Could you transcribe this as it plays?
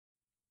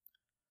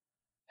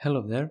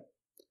Hello there.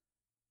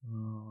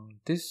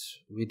 This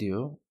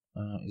video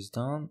is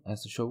done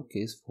as a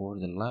showcase for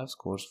the live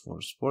scores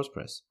for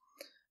SportsPress,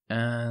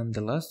 and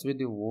the last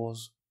video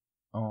was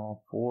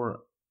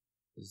for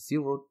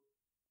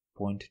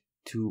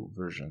 0.2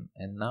 version,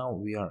 and now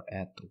we are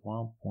at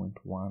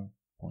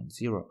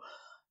 1.1.0,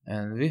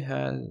 and we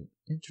had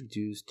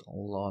introduced a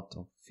lot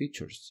of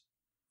features.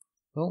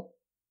 Well,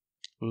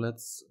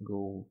 let's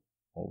go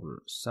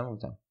over some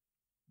of them.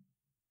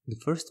 The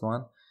first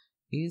one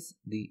is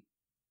the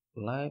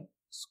live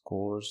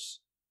scores,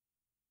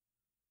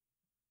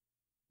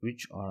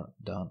 which are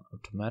done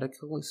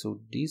automatically, so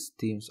these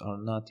teams are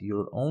not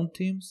your own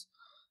teams.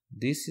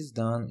 This is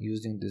done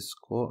using the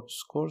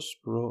Scores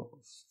Pro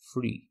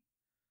free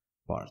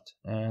part,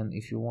 and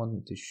if you want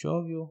me to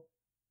show you,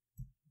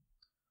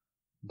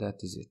 that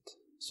is it.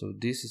 So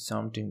this is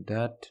something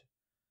that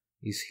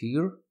is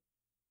here,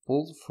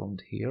 pulled from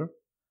here,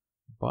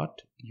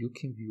 but you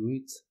can view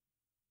it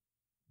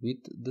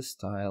with the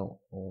style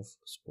of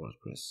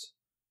SportsPress.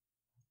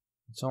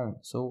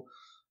 So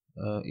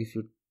if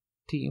your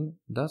team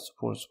does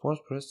support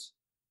SportsPress,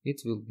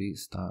 it will be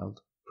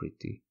styled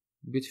pretty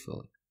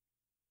beautifully,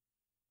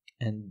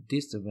 and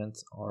these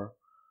events are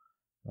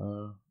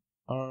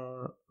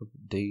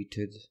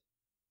updated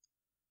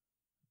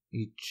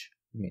each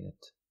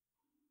minute,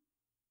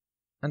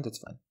 and that's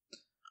fine.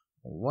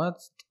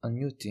 What's a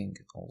new thing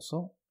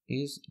also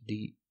is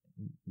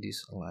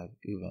this live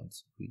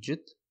events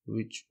widget,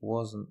 which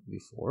wasn't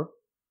before.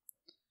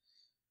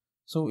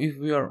 So if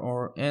we are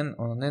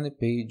on any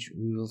page,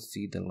 we will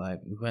see the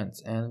live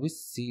events, and we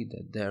see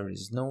that there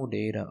is no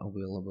data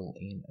available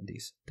in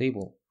this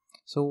table.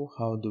 So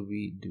how do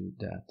we do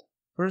that?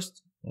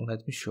 First,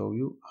 let me show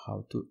you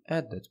how to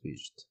add that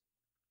widget.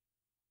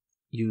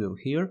 You go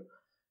here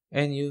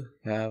and you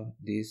have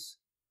this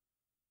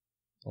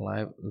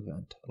live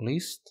event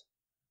list,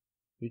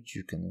 which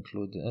you can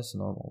include as a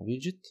normal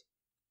widget.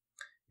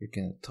 You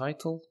can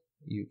title,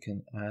 you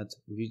can add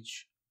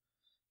which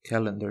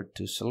calendar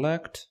to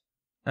select,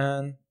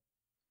 and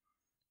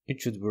it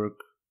should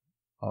work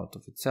out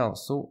of itself.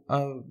 So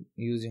I'm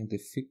using the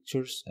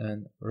fixtures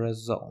and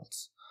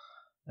results,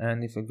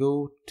 and if I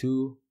go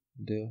to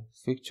the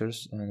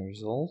fixtures and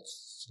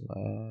results,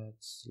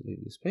 let's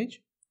leave this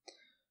page,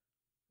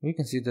 we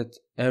can see that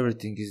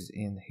everything is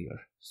in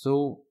here.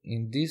 So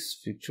in this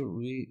fixture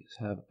we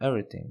have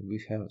everything. We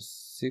have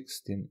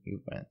 16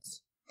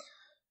 events,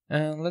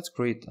 and let's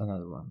create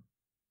another one.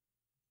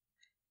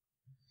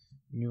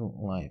 New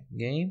live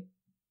game,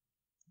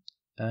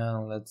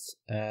 and let's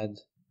add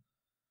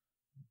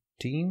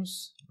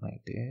teams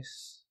like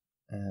this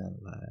and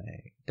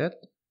like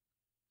that,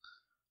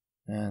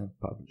 and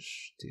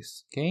publish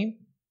this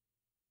game.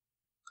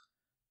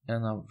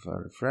 And now if I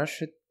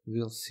refresh it,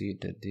 we'll see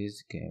that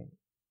this game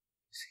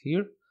is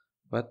here,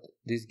 but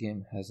this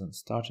game hasn't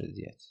started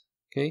yet.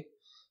 Okay,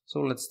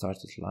 so let's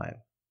start it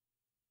live.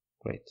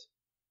 Great.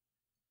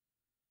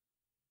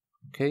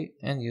 Okay,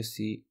 and you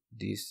see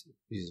this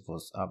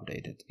was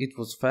updated. It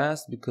was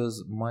fast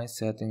because my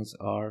settings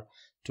are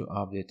to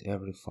update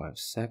every 5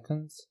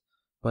 seconds,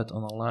 but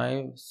on a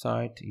live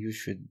site you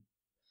should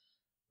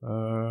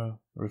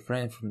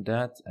refrain from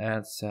that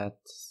and set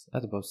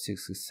at about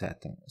 60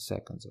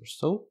 seconds or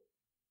so.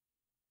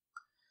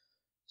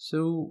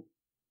 So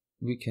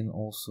we can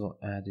also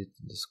edit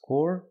the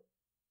score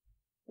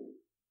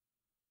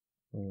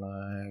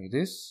like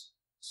this.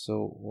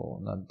 So, well,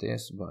 not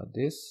this, but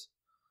this,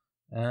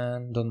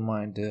 and don't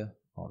mind the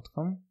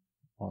outcome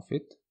of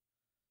it,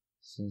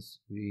 since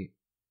we,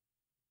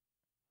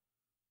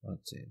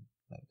 let's say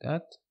like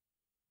that,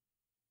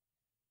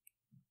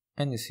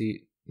 and you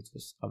see it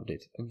was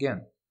updated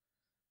again.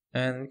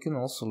 And we can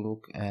also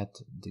look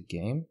at the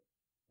game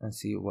and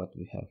see what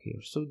we have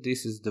here. So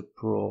this is the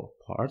pro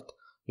part,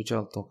 which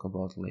I'll talk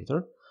about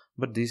later,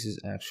 but this is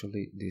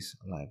actually this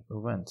live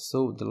event.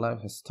 So the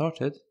live has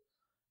started,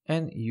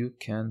 and you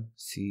can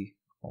see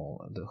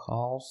all the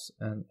halves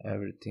and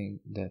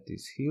everything that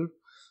is here,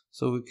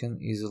 so we can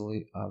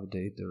easily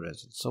update the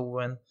results. So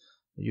when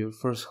your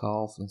first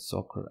half in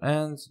soccer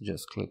ends,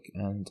 just click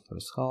end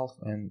first half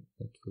and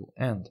it will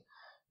end.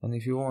 And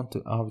if you want to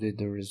update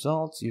the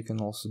results, you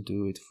can also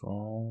do it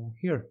from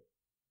here.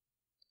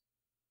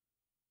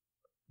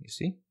 You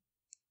see?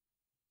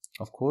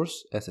 Of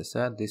course, as I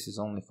said, this is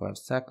only 5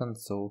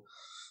 seconds, so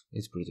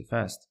it's pretty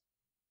fast.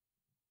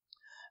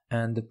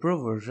 And the pro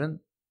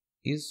version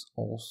is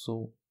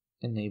also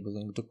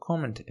enabling the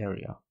comment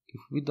area.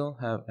 If we don't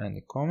have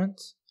any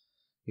comments,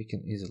 we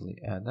can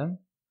easily add them,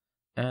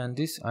 and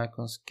these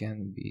icons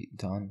can be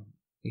done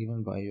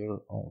even by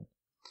your own.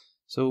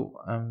 So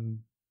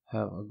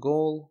have a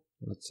goal,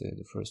 let's say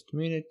the first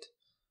minute,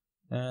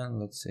 and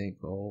let's say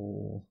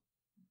goal,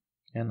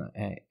 and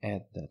I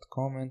add that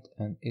comment,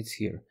 and it's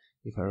here.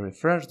 If I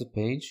refresh the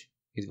page,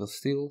 it will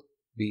still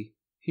be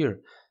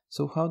here.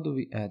 So how do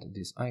we add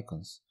these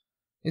icons?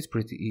 It's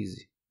pretty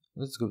easy.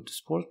 Let's go to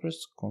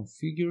SportsPress,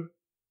 configure,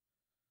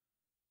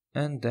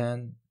 and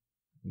then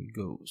we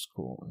go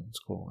scroll and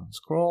scroll and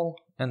scroll,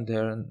 and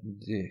then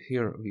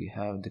here we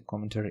have the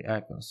commentary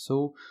icons.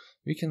 So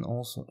we can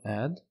also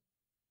add,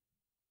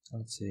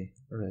 let's say,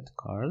 red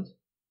card,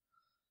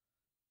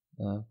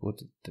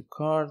 put the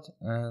card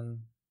and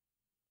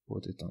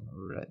put it on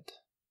red,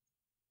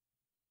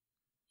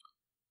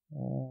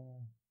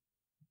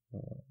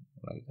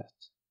 like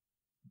that,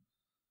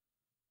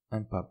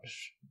 and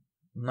publish.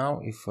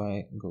 Now if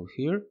I go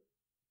here,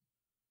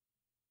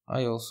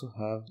 I also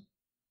have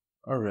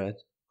a red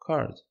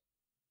card.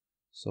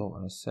 So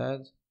I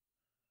said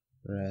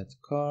red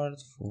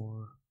card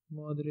for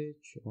Modric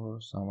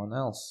or someone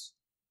else.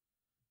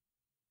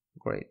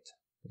 Great.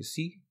 You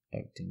see,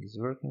 everything is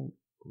working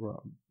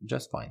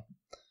just fine.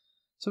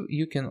 So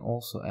you can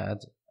also add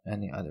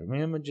any other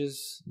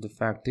images. The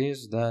fact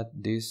is that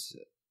this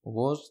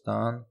was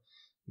done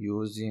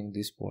using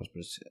the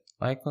SportsPress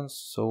icons.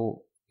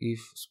 So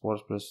if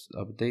SportsPress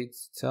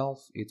updates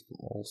itself, it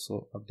will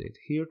also update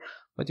here,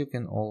 but you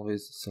can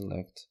always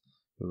select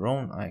your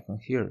own icon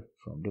here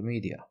from the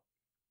media.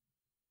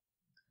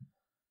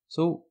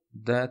 So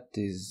that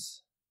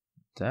is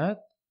that.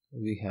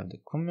 We have the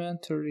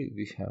commentary,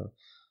 we have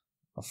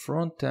a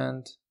front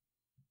end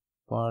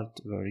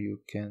part where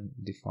you can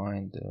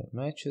define the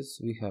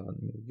matches, we have a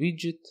new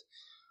widget,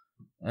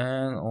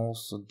 and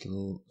also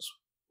the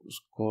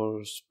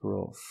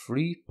SportsPress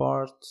free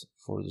part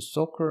for the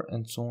soccer,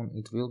 and soon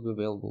it will be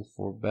available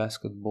for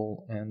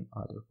basketball and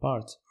other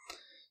parts.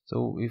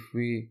 So if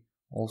we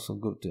also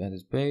go to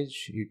edit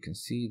page, you can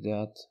see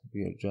that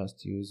we are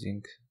just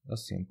using a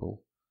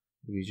simple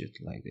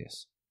widget like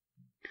this.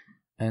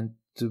 And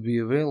to be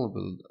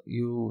available,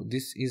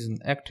 this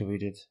isn't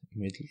activated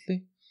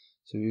immediately,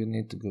 so you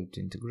need to go to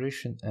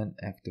integration and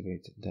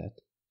activate that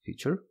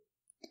feature.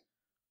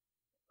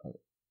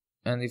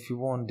 And if you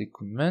want the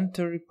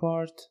commentary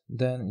part,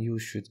 then you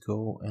should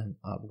go and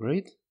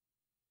upgrade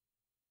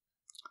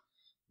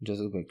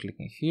just by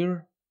clicking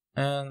here,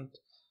 and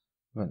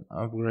when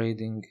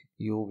upgrading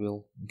you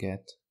will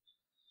get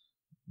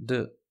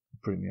the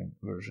premium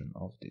version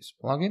of this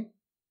plugin.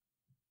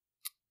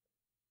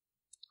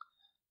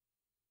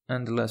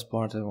 And the last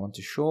part I want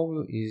to show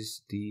you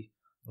is the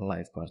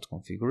live part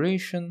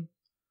configuration.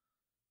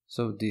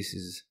 So this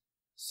is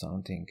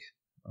something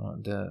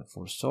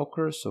for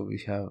soccer. So we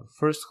have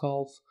first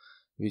half,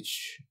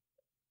 which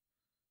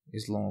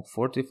is long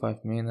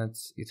 45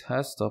 minutes. It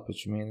has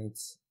stoppage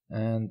minutes,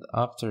 and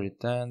after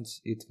it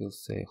ends, it will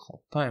say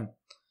half time.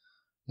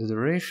 The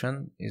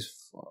duration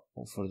is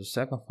for the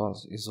second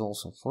half is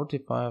also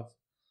 45.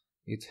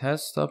 It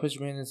has stoppage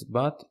minutes,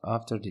 but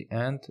after the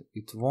end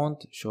it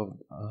won't show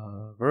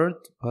word,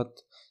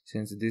 but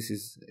since this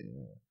is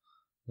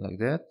like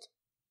that,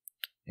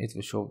 it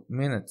will show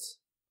minutes.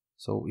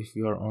 So if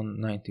you are on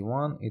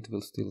 91, it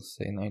will still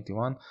say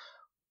 91,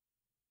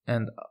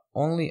 and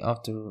only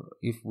after,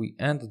 if we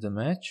end the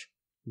match,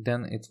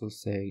 then it will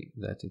say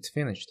that it's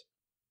finished.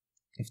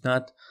 If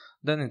not,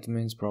 then it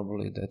means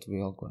probably that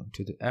we are going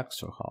to the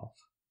extra half.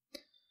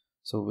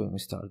 So when we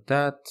start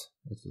that,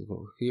 it will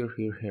go here,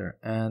 here, here,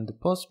 and the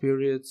pause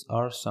periods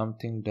are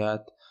something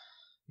that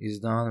is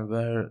done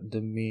where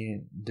the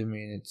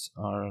minutes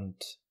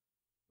aren't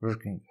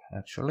working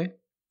actually.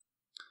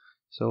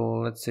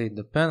 So let's say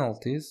the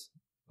penalties,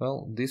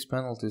 well, these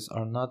penalties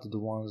are not the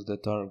ones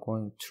that are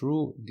going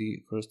through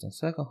the first and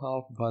second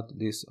half, but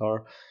these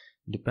are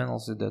the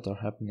penalties that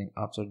are happening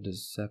after the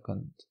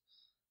second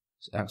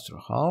extra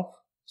half.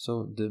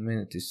 So the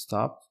minute is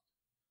stopped,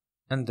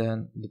 and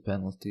then the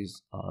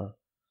penalties are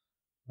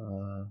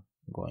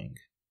going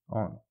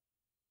on.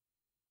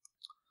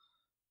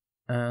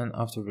 And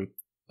after we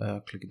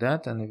click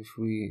that, and if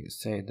we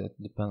say that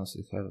the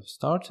penalties have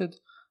started,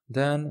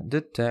 then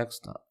the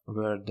text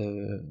where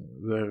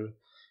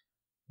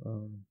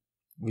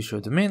we show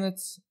the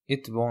minutes,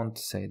 it won't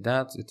say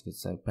that, it will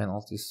say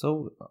penalties.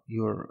 So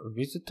your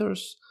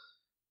visitors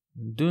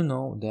do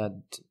know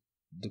that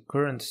the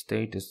current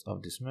status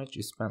of this match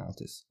is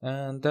penalties,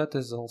 and that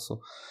is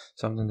also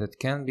something that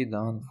can be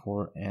done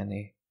for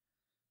any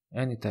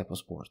type of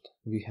sport.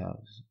 We have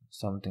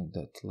something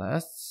that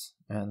lasts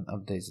and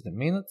updates the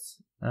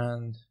minutes,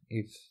 and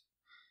if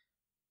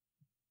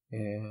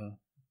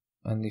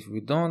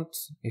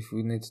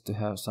we need to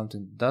have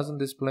something that doesn't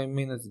display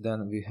minutes,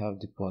 then we have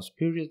the pause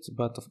periods.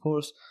 But of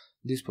course,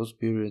 these pause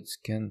periods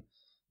can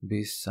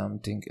be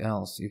something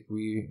else. If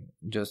we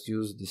just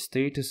use the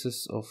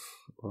statuses of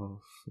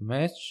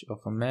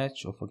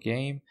a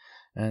game,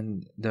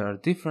 and there are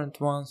different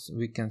ones,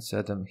 we can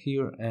set them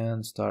here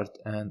and start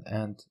and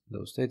end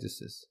those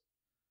statuses,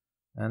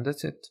 and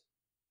that's it.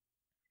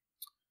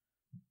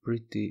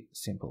 Pretty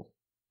simple.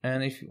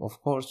 And if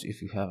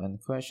you have any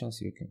questions,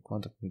 you can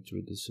contact me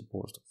through the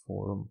support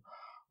forum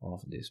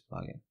of this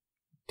plugin.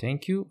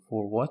 Thank you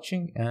for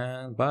watching,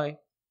 and bye.